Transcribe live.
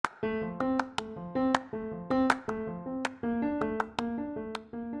Courtney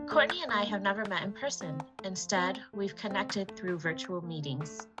and I have never met in person. Instead, we've connected through virtual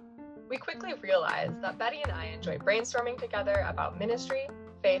meetings. We quickly realized that Betty and I enjoy brainstorming together about ministry,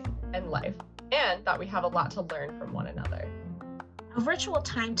 faith, and life, and that we have a lot to learn from one another. A virtual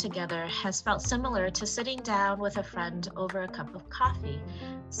time together has felt similar to sitting down with a friend over a cup of coffee,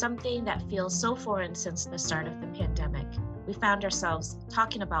 something that feels so foreign since the start of the pandemic. We found ourselves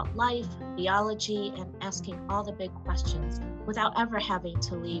talking about life, theology, and asking all the big questions without ever having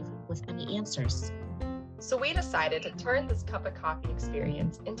to leave with any answers. So we decided to turn this cup of coffee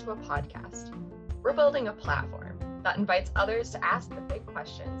experience into a podcast. We're building a platform that invites others to ask the big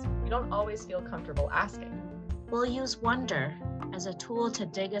questions we don't always feel comfortable asking. We'll use wonder as a tool to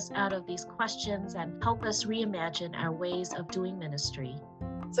dig us out of these questions and help us reimagine our ways of doing ministry.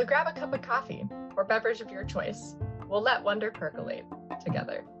 So grab a cup of coffee or beverage of your choice. We'll let wonder percolate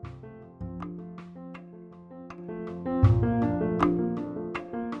together.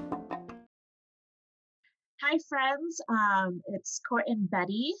 Hi, friends. It's Court and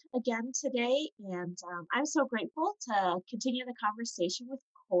Betty again today, and I'm so grateful to continue the conversation with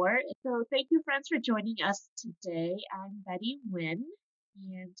Court. So, thank you, friends, for joining us today. I'm Betty Wynn,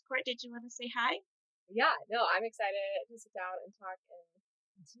 and Court, did you want to say hi? Yeah, no, I'm excited to sit down and talk and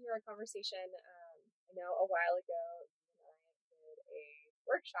continue our conversation. I know a while ago, you and I did a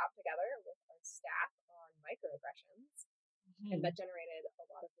workshop together with our staff on microaggressions, and that generated a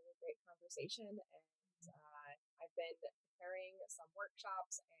lot of really great conversation. And I've been preparing some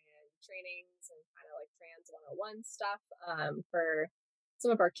workshops and trainings and kind of like trans 101 stuff for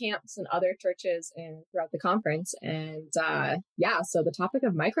some of our camps and other churches and throughout the conference. And so the topic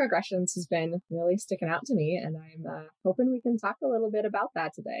of microaggressions has been really sticking out to me. And I'm hoping we can talk a little bit about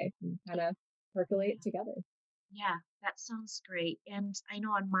that today and kind of percolate together. Yeah, that sounds great. And I know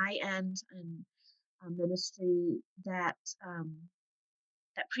on my end in ministry that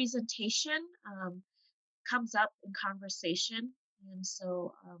presentation comes up in conversation. And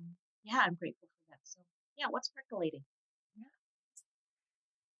so, I'm grateful for that. So, yeah, what's percolating?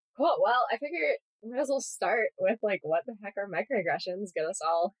 Cool. Well, I figure we might as well start with like what the heck are microaggressions, get us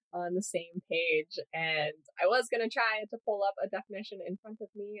all on the same page. And I was going to try to pull up a definition in front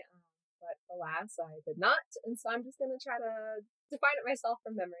of me, but alas, I did not. And so I'm just going to try to define it myself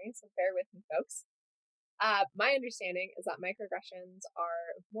from memory. So bear with me, folks. My understanding is that microaggressions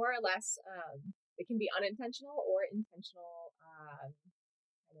are more or less, they can be unintentional or intentional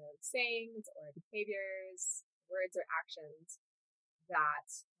kind of sayings or behaviors, words or actions that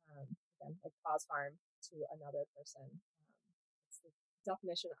again, like cause harm to another person. It's the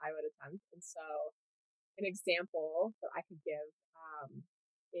definition I would attempt. And so an example that I could give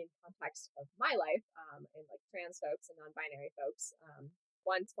in context of my life and like trans folks and non-binary folks,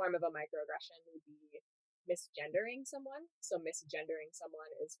 one form of a microaggression would be misgendering someone. So misgendering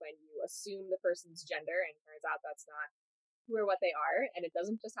someone is when you assume the person's gender and turns out that's not who or what they are. And it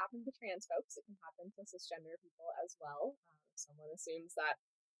doesn't just happen to trans folks, it can happen to cisgender people as well. Someone assumes that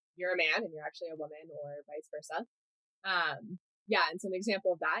you're a man and you're actually a woman or vice versa. And so an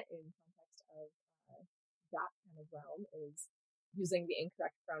example of that in context of that kind of realm is using the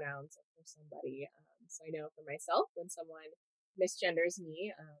incorrect pronouns for somebody. So I know for myself, when someone misgenders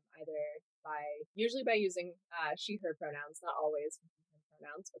me, usually by using she, her pronouns, not always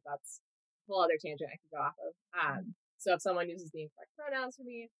pronouns, but that's a whole other tangent I could go off of. So if someone uses the incorrect pronouns for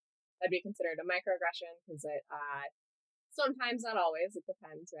me, that'd be considered a microaggression because it sometimes, not always, it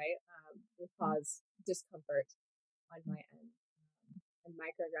depends, right? Will cause discomfort on my end. And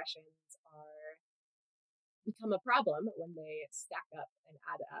microaggressions become a problem when they stack up and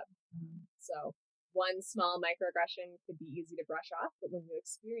add up. So one small microaggression could be easy to brush off, but when you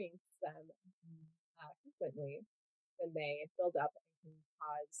experience them frequently, then they build up and can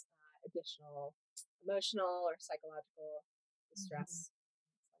cause additional emotional or psychological distress,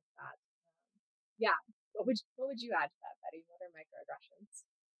 things like that. What would you add to that, Betty? What are microaggressions?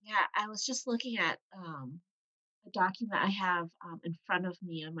 Yeah, I was just looking at a document I have in front of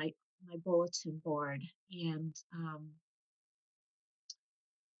me on my bulletin board, and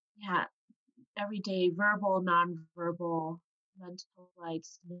everyday verbal, nonverbal, mental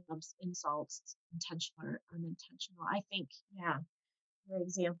lights, snubs, insults, intentional or unintentional. I think, your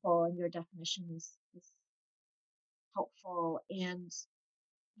example and your definition is helpful. And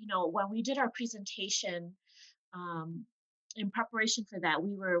when we did our presentation, in preparation for that,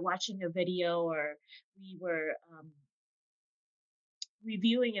 we were watching a video, or we were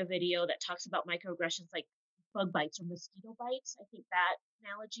reviewing a video that talks about microaggressions like bug bites or mosquito bites. I think that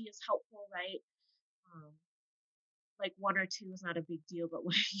analogy is helpful, right? like 1 or 2 is not a big deal, but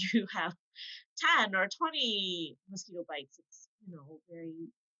when you have 10 or 20 mosquito bites, it's, very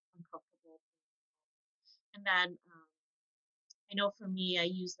uncomfortable. And then, I know for me, I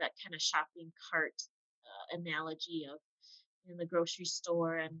use that kind of shopping cart analogy of in the grocery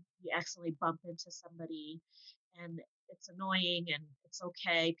store and you accidentally bump into somebody and it's annoying and it's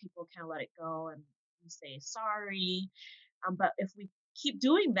okay. People kind of let it go and we say sorry. But if we keep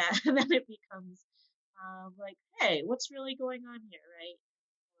doing that, then it becomes like, hey, what's really going on here, right?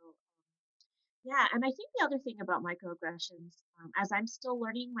 So, yeah, and I think the other thing about microaggressions, as I'm still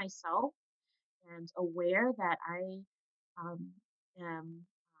learning myself and aware that I am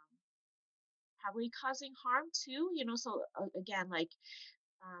probably causing harm too, so again, like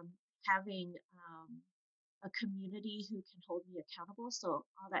um, having a community who can hold me accountable. So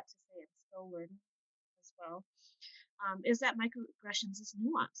all that to say, I'm still learning as well. Is that microaggressions is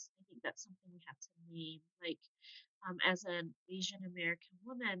nuance. I think that's something we have to name. Like as an Asian American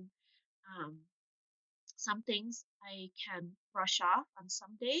woman, um, some things I can brush off on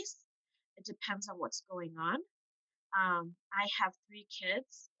some days. It depends on what's going on. I have 3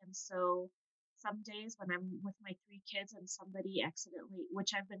 kids, and so some days when I'm with my 3 kids and somebody accidentally,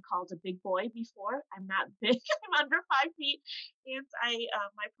 which I've been called a big boy before, I'm not big, I'm under 5 feet, and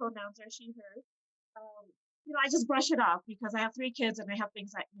my pronouns are she, her. Um, I just brush it off because I have 3 kids and I have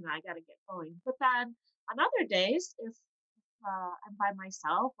things that, I gotta get going. But then on other days, if I'm by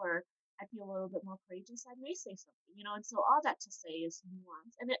myself or I feel a little bit more courageous, I may say something, and so all that to say is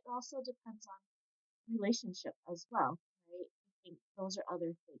nuance. And it also depends on relationship as well, right? I think those are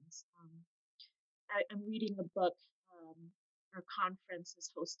other things. I'm reading a book. Our conference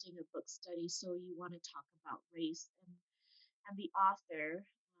is hosting a book study, so you want to talk about race, and the author,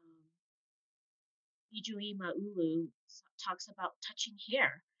 Ijuima Ulu, talks about touching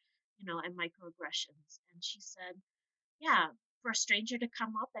hair, and microaggressions, and she said, yeah, for a stranger to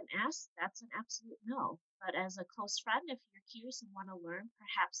come up and ask, that's an absolute no. But as a close friend, if you're curious and want to learn,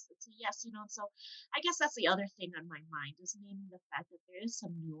 perhaps it's a yes, And so I guess that's the other thing on my mind is naming the fact that there is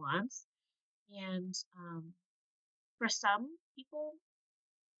some nuance. And for some people,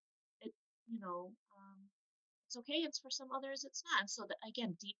 it, you know, it's okay. And for some others, it's not. And so that,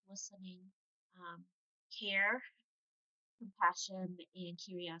 again, deep listening, um, care, compassion, and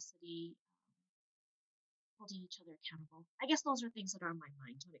curiosity, holding each other accountable. I guess those are things that are on my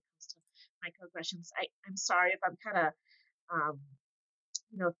mind when it comes to microaggressions. I'm sorry if I'm kind of, um,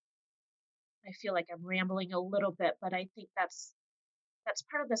 you know, I feel like I'm rambling a little bit, but I think that's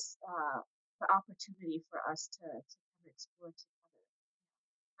part of this the opportunity for us to kind of explore to kind of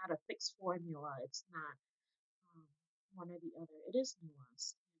not a fixed formula. It's not um, one or the other. It is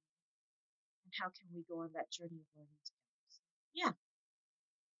nuanced, and how can we go on that journey of learning together? So, yeah.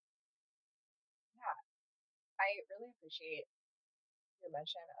 Yeah, I really appreciate your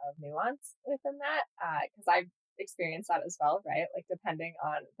mention of nuance within that because I've experienced that as well, right? Like depending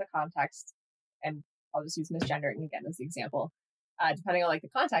on the context, and I'll just use misgendering again as the example. Depending on like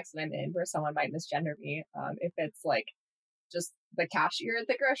the context that I'm in, where someone might misgender me, if it's like just the cashier at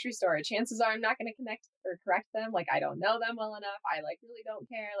the grocery store, chances are I'm not going to connect or correct them. Like I don't know them well enough. I like really don't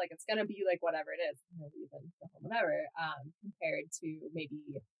care. Like it's going to be like whatever it is, even whatever. Compared to maybe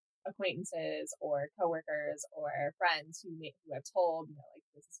acquaintances or coworkers or friends who have told like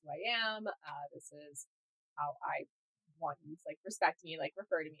this is who I am. This is how I want you to like respect me, like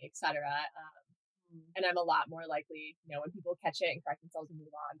refer to me, etc. And I'm a lot more likely, when people catch it and correct themselves and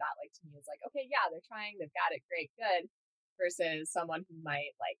move on, that like to me is like, okay, yeah, they're trying, they've got it, great, good. Versus someone who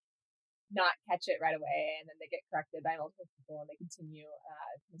might like not catch it right away and then they get corrected by multiple people and they continue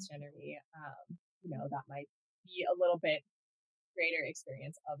to misgender me. That might be a little bit greater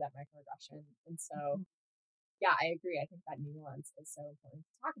experience of that microaggression. And so, yeah, I agree. I think that nuance is so important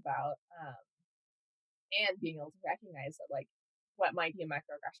to talk about. And being able to recognize that like what might be a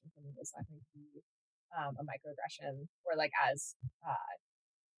microaggression for me is not going to be a microaggression or like as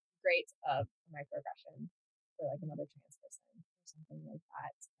great of a microaggression for like another trans person or something like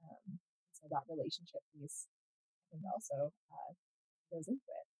that. So that relationship piece, I think, also goes into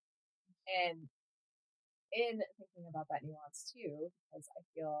it. And in thinking about that nuance too, because I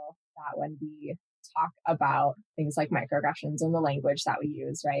feel that when we talk about things like microaggressions and the language that we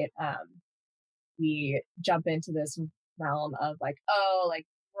use, right, we jump into this realm of like, oh, like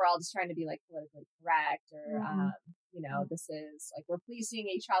we're all just trying to be like politically correct or, this is like we're policing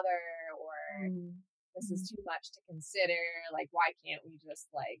each other or this is too much to consider. Like, why can't we just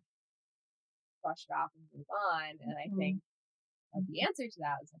like brush it off and move on? And I think the answer to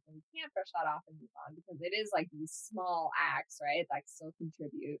that is that we can't brush that off and move on because it is like these small acts, right, that still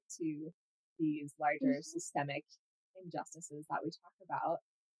contribute to these larger systemic injustices that we talk about.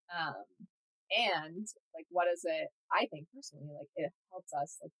 Um, and like, what is it? I think personally, like, it helps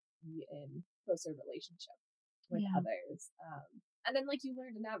us like be in closer relationship with Yeah. others. And then like you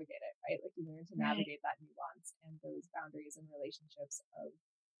learn to navigate it, right? Like you learn to Right. navigate that nuance and those boundaries and relationships of,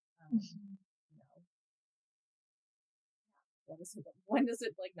 Mhm. you know, what is it, when does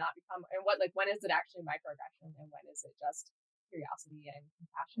it like not become, and what, like, when is it actually microaggression and when is it just curiosity and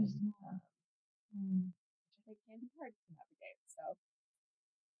compassion? Mhm. Mm. Which I think can be hard to navigate. So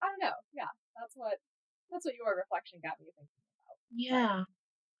I don't know. Yeah, that's what your reflection got me thinking about. But Yeah.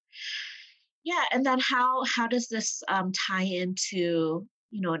 Yeah, and then how does this, tie into,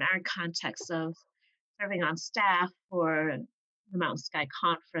 in our context of serving on staff for the Mountain Sky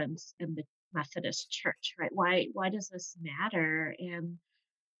Conference and the Methodist Church, right? Why does this matter? And,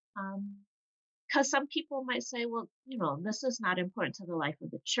 because some people might say, "Well, this is not important to the life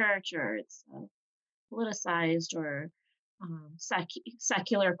of the church, or it's, politicized or,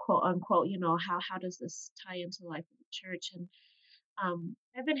 secular, quote unquote. How does this tie into the life of the church?" And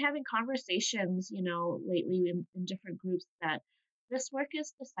I've been having conversations, lately in different groups that this work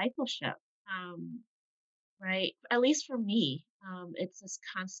is discipleship, right? At least for me, it's this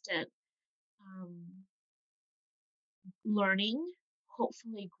constant um, learning,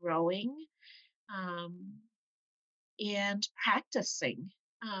 hopefully growing, um, and practicing.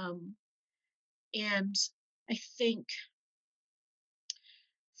 Um, and I think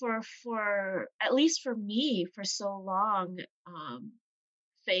for at least for me, for so long,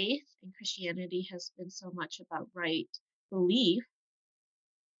 faith and Christianity has been so much about right belief,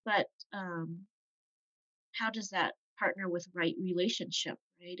 but how does that partner with right relationship,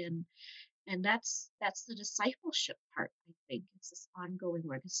 right? And that's the discipleship part. I think it's this ongoing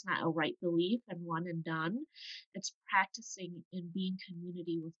work. It's not a right belief and one and done. It's practicing and being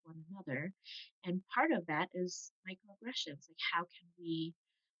community with one another, and part of that is microaggressions. Like, how can we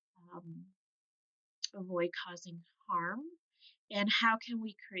um, avoid causing harm, and how can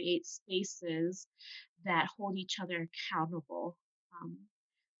we create spaces that hold each other accountable? um,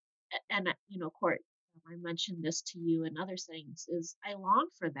 and Court, I mentioned this to you and other things, is I long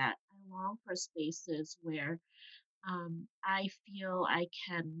for that. I long for spaces where I feel I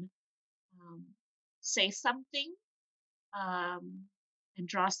can um, say something, um, and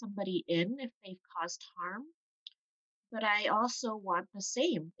draw somebody in if they've caused harm. But I also want the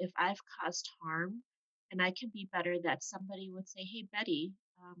same if I've caused harm, and I can be better, that somebody would say, "Hey, Betty,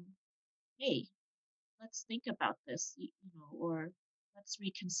 hey, let's think about this," or "Let's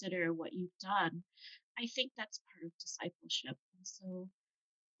reconsider what you've done." I think that's part of discipleship. And so,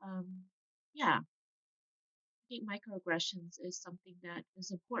 um, yeah, I think microaggressions is something that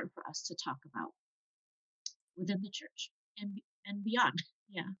is important for us to talk about within the church and beyond.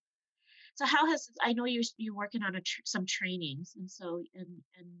 Yeah. So how has I know you're working on some trainings, and so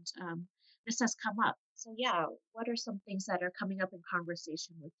this has come up. So yeah, what are some things that are coming up in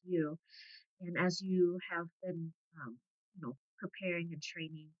conversation with you, and as you have been, preparing and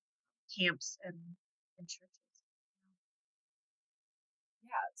training camps and churches?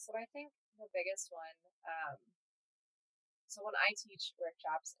 yeah, so I think the biggest one, so when I teach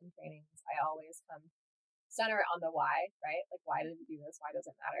workshops and trainings, I always come center on the why, right? Like, why did we do this? Why does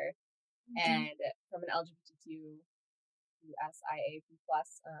it matter? Mhm. And from an LGBTQ USIAP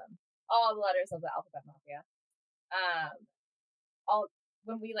plus, all the letters of the alphabet mafia, um, all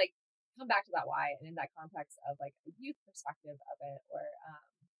when we like come back to that why, and in that context of like a youth perspective of it, or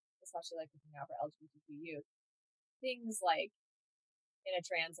especially like looking out for LGBTQ youth, things like in a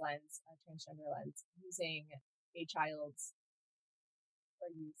trans lens, a transgender lens, using a child's or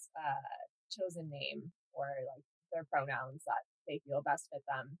use chosen name or like their pronouns that they feel best fit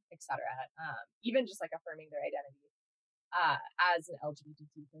them, etc. Even just like affirming their identity as an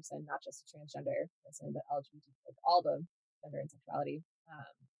LGBTQ person, not just a transgender person, but LGBT, like all the gender and sexuality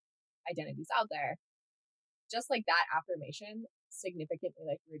identities out there. Just like that affirmation significantly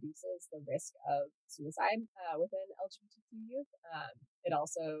like reduces the risk of suicide within LGBTQ youth. It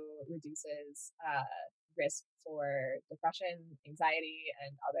also reduces risk for depression, anxiety,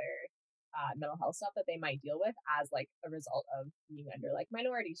 and other mental health stuff that they might deal with as like a result of being under like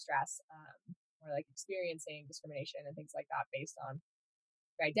minority stress, or like experiencing discrimination and things like that based on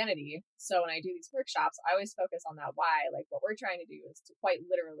their identity. So when I do these workshops, I always focus on that why. Like, what we're trying to do is to quite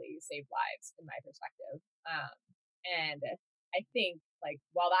literally save lives, in my perspective. And I think like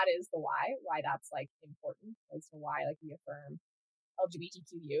while that is the why that's like important as to why like we affirm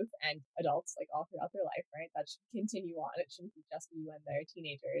LGBTQ youth and adults like all throughout their life, right? That should continue on. It shouldn't be just be when they're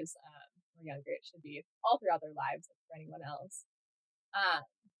teenagers or younger. It should be all throughout their lives, like for anyone else. Um,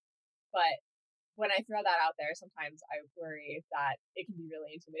 but when I throw that out there, sometimes I worry that it can be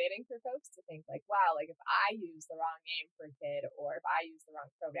really intimidating for folks to think like, wow, like if I use the wrong name for a kid or if I use the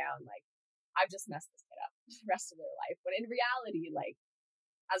wrong pronoun, like I've just messed this kid up the rest of their life. When in reality, like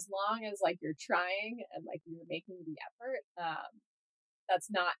as long as like you're trying and like you're making the effort,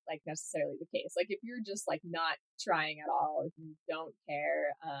 that's not like necessarily the case. Like if you're just like not trying at all, if you don't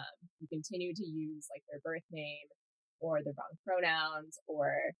care, you continue to use like their birth name or the wrong pronouns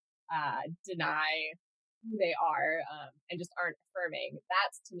or deny who they are, and just aren't affirming,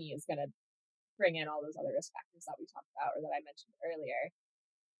 that's to me is going to bring in all those other risk factors that we talked about or that I mentioned earlier.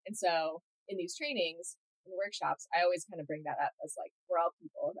 And so in these trainings and workshops, I always kind of bring that up as like, we're all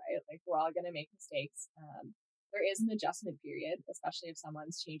people, right? Like we're all going to make mistakes. There is an adjustment period, especially if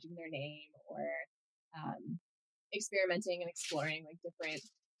someone's changing their name or experimenting and exploring like different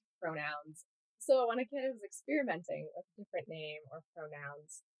pronouns. So when a kid is experimenting with a different name or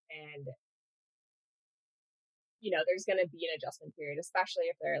pronouns, and there's going to be an adjustment period, especially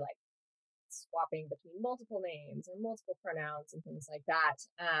if they're like swapping between multiple names or multiple pronouns and things like that.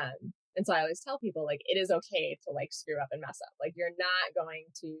 And so I always tell people like it is okay to like screw up and mess up. Like you're not going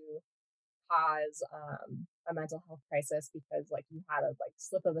to cause a mental health crisis because like you had a like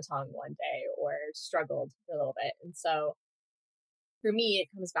slip of the tongue one day or struggled for a little bit. And so for me, it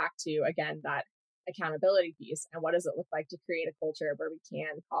comes back to again that accountability piece and what does it look like to create a culture where we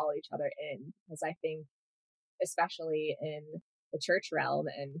can call each other in, because I think especially in the church realm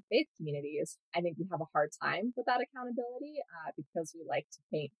and faith communities, I think we have a hard time with that accountability because we like to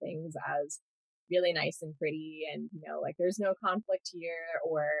paint things as really nice and pretty and, like there's no conflict here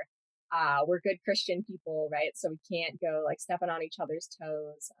or we're good Christian people, right? So we can't go like stepping on each other's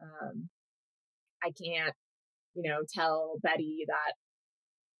toes. I can't, tell Betty that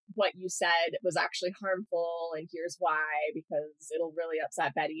what you said was actually harmful and here's why, because it'll really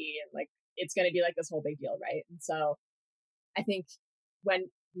upset Betty and like it's going to be like this whole big deal, right? And so I think when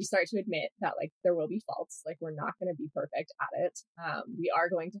we start to admit that like there will be faults, like we're not going to be perfect at it. We are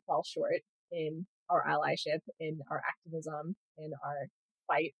going to fall short in our allyship, in our activism, in our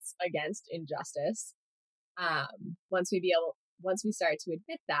fights against injustice. Once we start to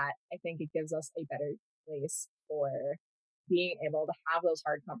admit that, I think it gives us a better place for being able to have those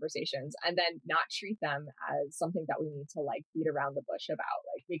hard conversations and then not treat them as something that we need to like beat around the bush about.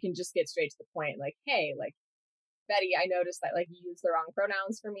 Like we can just get straight to the point, like, hey, like Betty, I noticed that like you used the wrong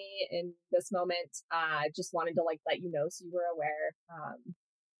pronouns for me in this moment. Just wanted to like let you know so you were aware.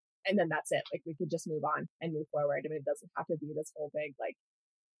 And then that's it. Like we could just move on and move forward. I mean, it doesn't have to be this whole big like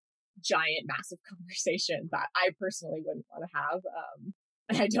giant massive conversation that I personally wouldn't want to have.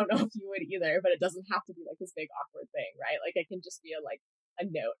 And I don't know if you would either, but it doesn't have to be like this big awkward thing, right? Like it can just be a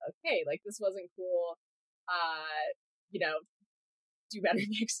note of, hey, like this wasn't cool. You know, do better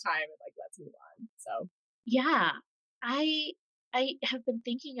next time and like let's move on. So Yeah, I I have been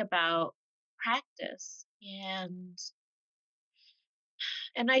thinking about practice and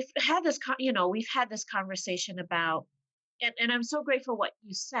I've had this we've had this conversation about and I'm so grateful what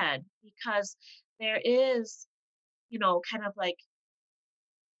you said because there is, kind of like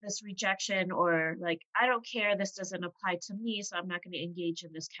this rejection or like I don't care, this doesn't apply to me, so I'm not going to engage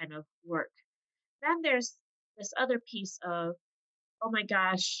in this kind of work. Then there's this other piece of, oh my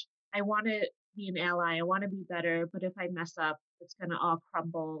gosh, I want to be an ally, I want to be better, but if I mess up, it's going to all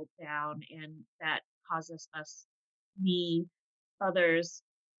crumble down and that causes us, me, others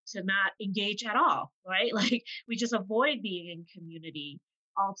to not engage at all, right? Like we just avoid being in community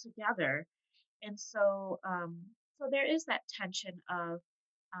altogether. And so there is that tension of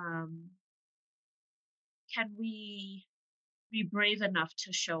um, can we be brave enough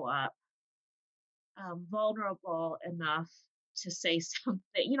to show up, vulnerable enough to say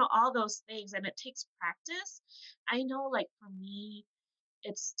something, all those things. And it takes practice. I know, like, for me,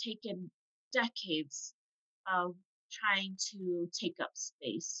 it's taken decades of trying to take up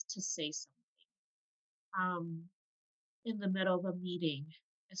space to say something um, in the middle of a meeting,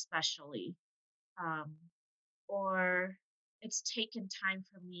 especially. Um, or it's taken time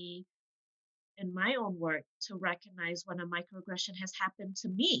for me in my own work to recognize when a microaggression has happened to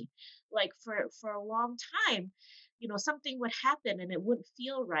me. Like for a long time, something would happen and it wouldn't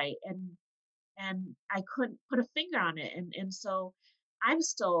feel right, and I couldn't put a finger on it, and so I'm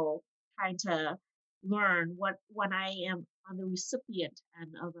still trying to learn what when I am on the recipient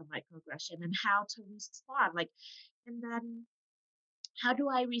end of a microaggression and how to respond. Like, and then how do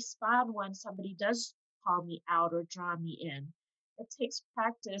I respond when somebody does call me out or draw me in? It takes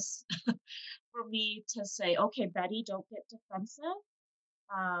practice for me to say, okay, Betty, don't get defensive.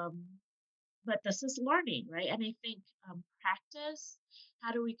 Um, but this is learning, right? And I think practice,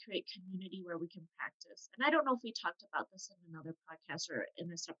 how do we create community where we can practice? And I don't know if we talked about this in another podcast or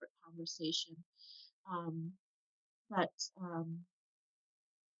in a separate conversation, um, but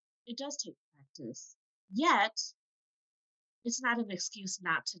it does take practice. Yet, it's not an excuse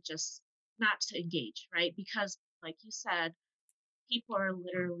not to engage, right? Because, like you said, people are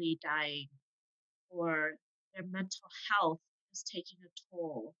literally dying, or their mental health is taking a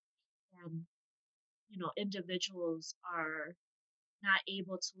toll, and individuals are not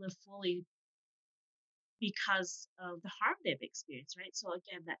able to live fully because of the harm they've experienced, right? So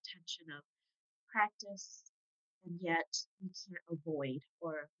again, that tension of practice, and yet we can't avoid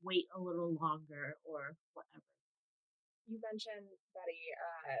or wait a little longer or whatever. You mentioned, Betty,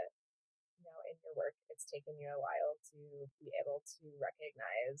 in your work, it's taken you a while to be able to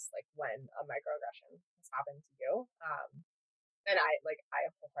recognize like when a microaggression has happened to you. And I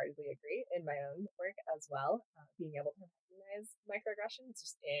wholeheartedly agree in my own work as well. Being able to recognize microaggressions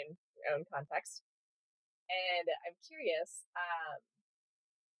just in your own context. And I'm curious,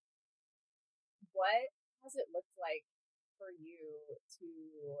 what has it looked like for you to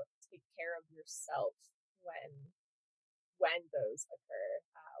take care of yourself when those occur?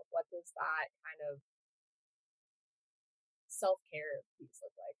 What does that kind of self care piece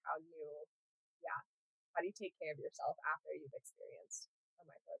look like? Yeah, how do you take care of yourself after you've experienced a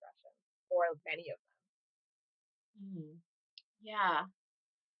microaggression or many of them? Mm, yeah,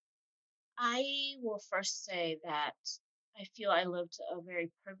 I will first say that I feel I lived a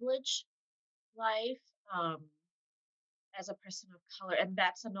very privileged life, as a person of color, and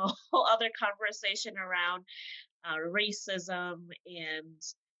that's a whole other conversation around racism and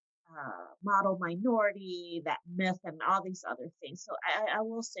model minority, that myth, and all these other things. So I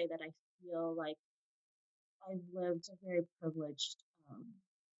will say that I feel like I've lived a very privileged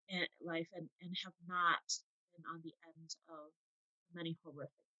life, and have not been on the end of many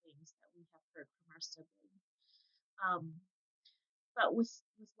horrific things that we have heard from our siblings. Um, but with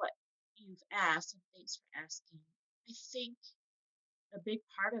what you've asked, and thanks for asking, I think a big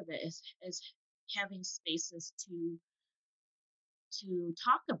part of it is having spaces to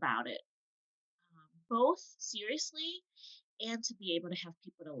talk about it, both seriously and to be able to have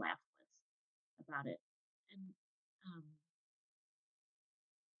people to laugh with about it. And um,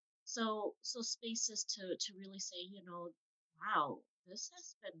 so spaces to really say, wow, this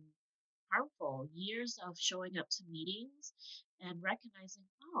has been harmful. Years of showing up to meetings and recognizing,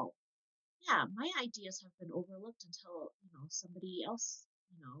 oh, yeah, my ideas have been overlooked until somebody else,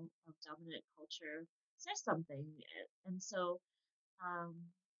 of dominant culture says something. And so um,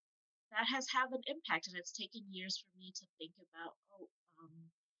 that has had an impact, and it's taken years for me to think about, oh,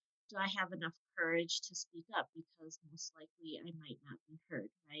 do I have enough courage to speak up, because most likely I might not be heard,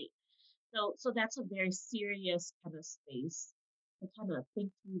 right? So that's a very serious kind of space to kind of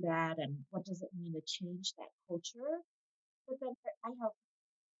think through that, and what does it mean to change that culture. But then I have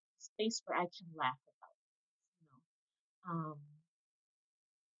space where I can laugh about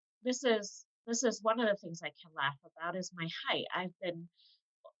it, this is one of the things I can laugh about, is my height. I've been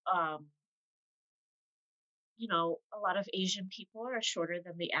um a lot of Asian people are shorter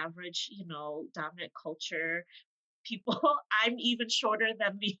than the average, dominant culture people. I'm even shorter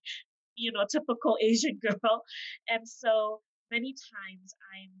than the, typical Asian girl. And so many times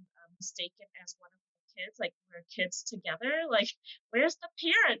I'm mistaken as one of the kids, like we're kids together. Like, where's the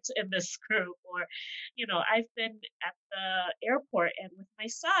parent in this group? Or, I've been at the airport and with my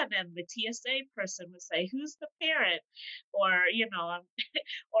son, and the TSA person would say, "Who's the parent?" Or,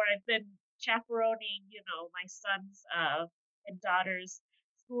 or I've been chaperoning, my son's and daughter's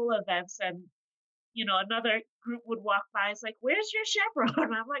school events, and another group would walk by. It's like, "Where's your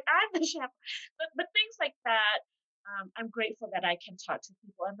chaperone?" I'm like, "I'm the chaperone." But things like that, I'm grateful that I can talk to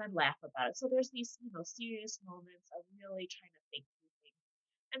people and then laugh about it. So there's these, serious moments of really trying to think through things,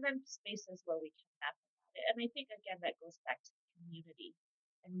 and then spaces where we can laugh about it. And I think again that goes back to community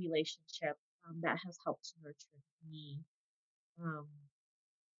and relationship, that has helped nurture me, um,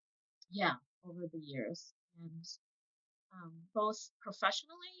 yeah, over the years, and both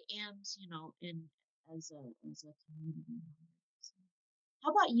professionally and in as a community member. So,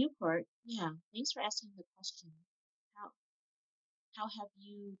 how about you, Court? Yeah, thanks for asking the question. How how have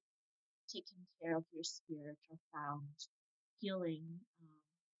you taken care of your spirit or found healing?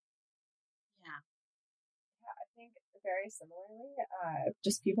 Yeah. Yeah, I think very similarly,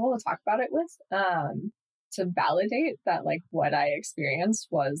 just people to talk about it with, to validate that like what I experienced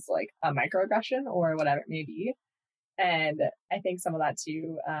was like a microaggression or whatever it may be. And I think some of that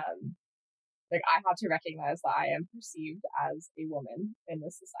too, like I have to recognize that I am perceived as a woman in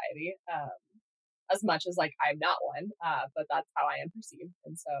this society. as much as like I'm not one, but that's how I am perceived.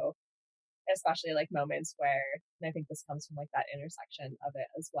 And so especially like moments where, and I think this comes from like that intersection of it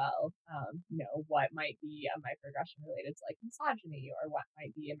as well. What might be a microaggression related to like misogyny, or what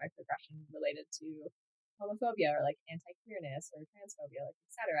might be a microaggression related to homophobia or like anti-queerness or transphobia, like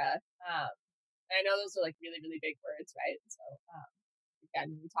etc. And I know those are like really, really big words, right? So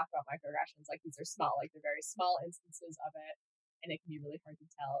again, when we talk about microaggressions, like these are small, like they're very small instances of it, and it can be really hard to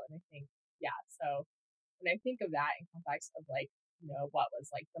tell. And I think, yeah, so when I think of that in context of like, what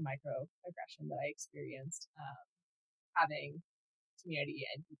was like the microaggression that I experienced, having community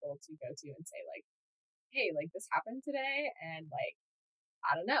and people to go to and say like, hey, like this happened today, and like,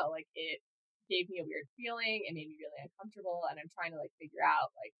 I don't know, like it gave me a weird feeling, it made me really uncomfortable, and I'm trying to like figure out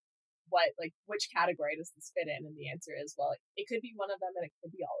like which category does this fit in, and the answer is, well, it could be one of them and it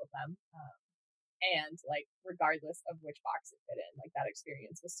could be all of them, and like regardless of which box it fit in, like that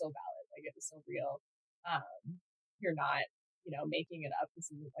experience was still valid, like it was still real. You're not making it up,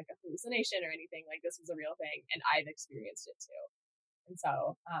 this isn't like a hallucination or anything, like this was a real thing and I've experienced it too. And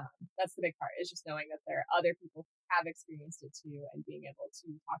so that's the big part, is just knowing that there are other people who have experienced it too, and being able to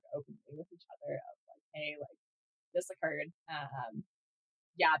talk openly with each other of like, hey, like this occurred,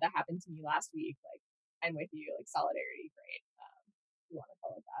 yeah, that happened to me last week, like I'm with you, like solidarity, great, if you want to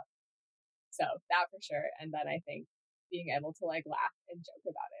call it that. So that for sure. And then I think being able to like laugh and joke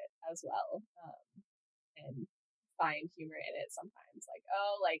about it as well, and find humor in it sometimes. Like,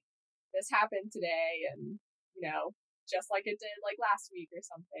 oh, like this happened today, and just like it did like last week or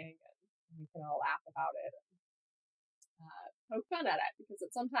something, and we can all laugh about it and poke fun at it, because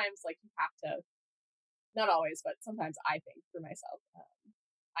it's sometimes like you have to, not always, but sometimes I think for myself,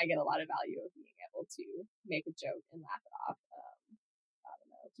 I get a lot of value of being able to make a joke and laugh it off. I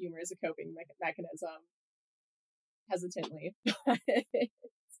don't know. Humor is a coping mechanism, hesitantly.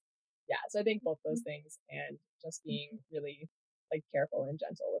 Yeah, so I think both those things, and just being really like careful and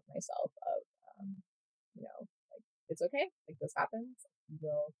gentle with myself of, like it's okay, like this happens,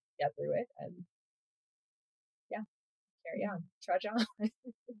 we'll get through it, and yeah, carry on, trudge on.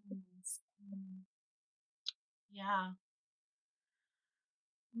 Yeah.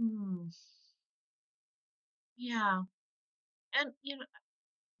 Mm. Yeah. And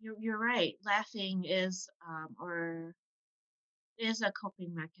you're right. Laughing is a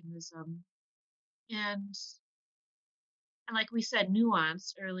coping mechanism. And and like we said,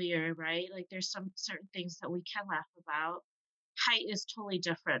 nuance earlier, right? Like there's some certain things that we can laugh about. Height is totally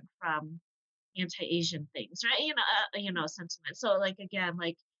different from anti-Asian things, right? Sentiment. So like again,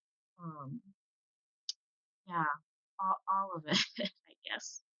 like um yeah, all of it, I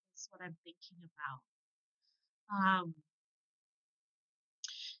guess. That's what I'm thinking about. Um,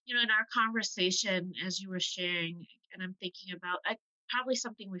 in our conversation as you were sharing, and I'm thinking about probably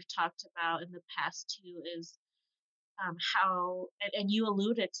something we've talked about in the past too is how, and you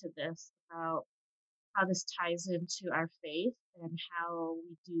alluded to this about how this ties into our faith and how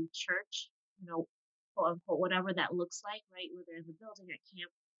we do church, quote unquote, whatever that looks like, right? Whether in the building, at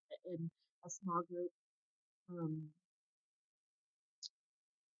camp, in a small group, um,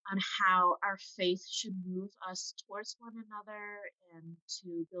 on how our faith should move us towards one another and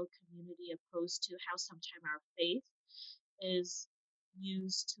to build community, opposed to how sometimes our faith is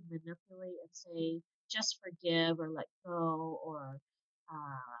used to manipulate and say, just forgive or let go, or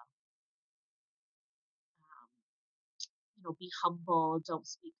uh, um, be humble, don't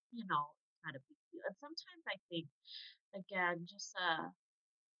speak, it's not a big deal. And sometimes I think, again, just a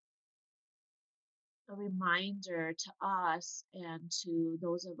reminder to us and to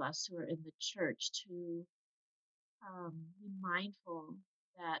those of us who are in the church to be mindful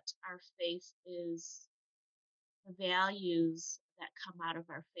that our faith is, the values that come out of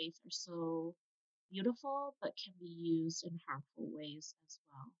our faith are so beautiful, but can be used in harmful ways as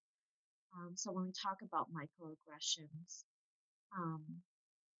well. So when we talk about microaggressions, um,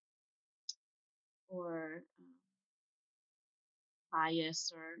 or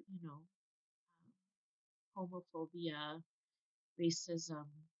bias, or homophobia, racism,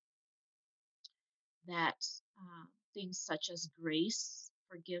 that things such as grace,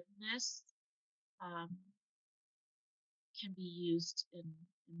 forgiveness, um, can be used in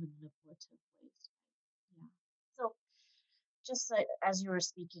manipulative ways. Right? Yeah. So just like, as you were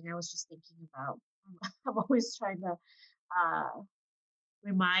speaking, I was just thinking about, I'm always trying to uh,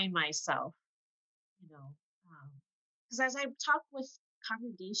 remind myself, you know, because as I talk with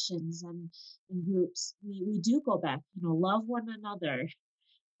congregations and in groups, we do go back, love one another,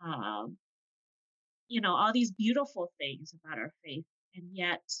 um, all these beautiful things about our faith, and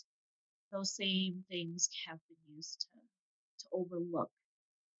yet those same things have been used to overlook,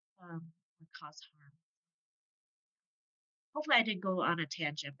 or cause harm. Hopefully I didn't go on a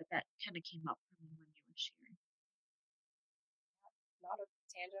tangent, but that kind of came up for me when you were sharing. Not a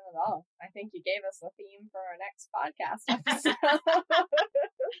tangent at all. I think you gave us a theme for our next podcast episode.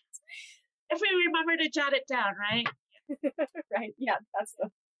 If we remember to jot it down, right? Right. Yeah,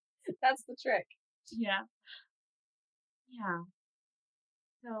 that's the trick. Yeah. Yeah.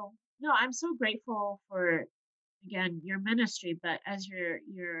 So no, I'm so grateful for, again, your ministry, but as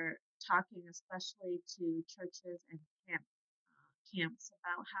you're talking especially to churches and camps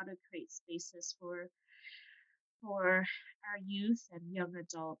about how to create spaces for our youth and young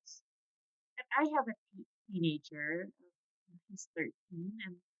adults. And I have a teenager, he's 13,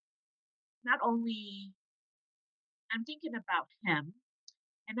 and not only I'm thinking about him,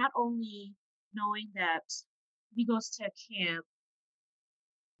 and not only knowing that he goes to a camp,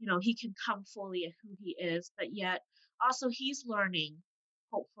 he can come fully at who he is, but yet also he's learning,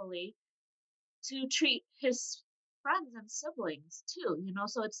 hopefully, to treat his friends and siblings too.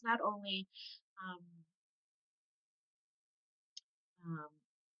 So it's not only um, um,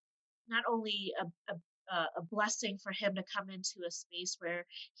 not only a blessing for him to come into a space where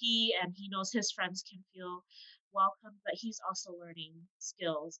he knows his friends can feel welcome, but he's also learning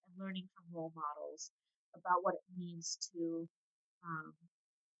skills and learning from role models about what it means to um,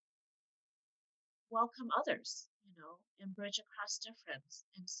 welcome others, and bridge across difference.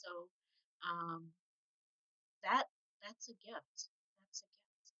 And so um, that that's a gift. That's a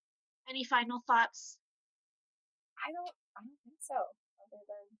gift. Any final thoughts? I don't think so. Other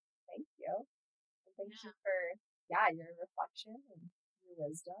than thank you. And thank you Yeah. for your reflection and your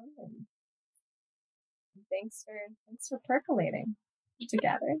wisdom, and thanks for percolating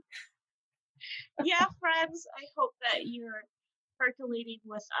together. Yeah, friends, I hope that you're percolating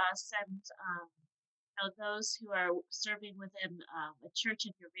with us, and those who are serving within a church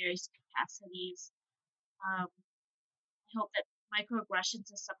in your various capacities. I hope that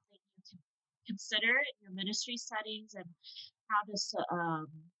microaggressions is something you can consider in your ministry settings, and how to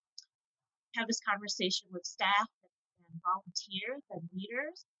have this conversation with staff and volunteers and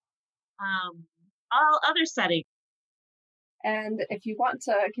leaders. All other settings. And if you want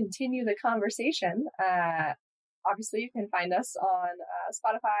to continue the conversation, obviously you can find us on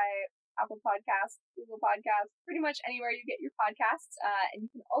Spotify, Apple Podcasts, Google Podcasts, pretty much anywhere you get your podcasts. And you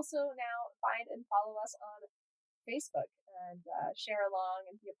can also now find and follow us on Facebook and share along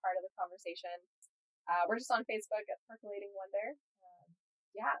and be a part of the conversation. We're just on Facebook at Percolating Wonder.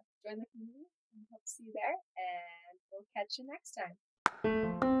 Join the community, and hope to see you there, and we'll catch you next time.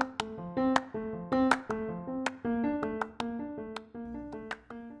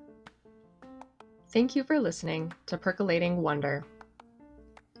 Thank you for listening to Percolating Wonder.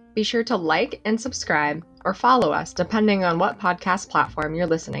 Be sure to like and subscribe or follow us depending on what podcast platform you're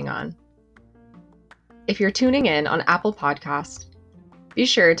listening on. If you're tuning in on Apple Podcasts, be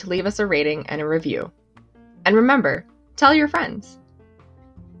sure to leave us a rating and a review. And remember, tell your friends.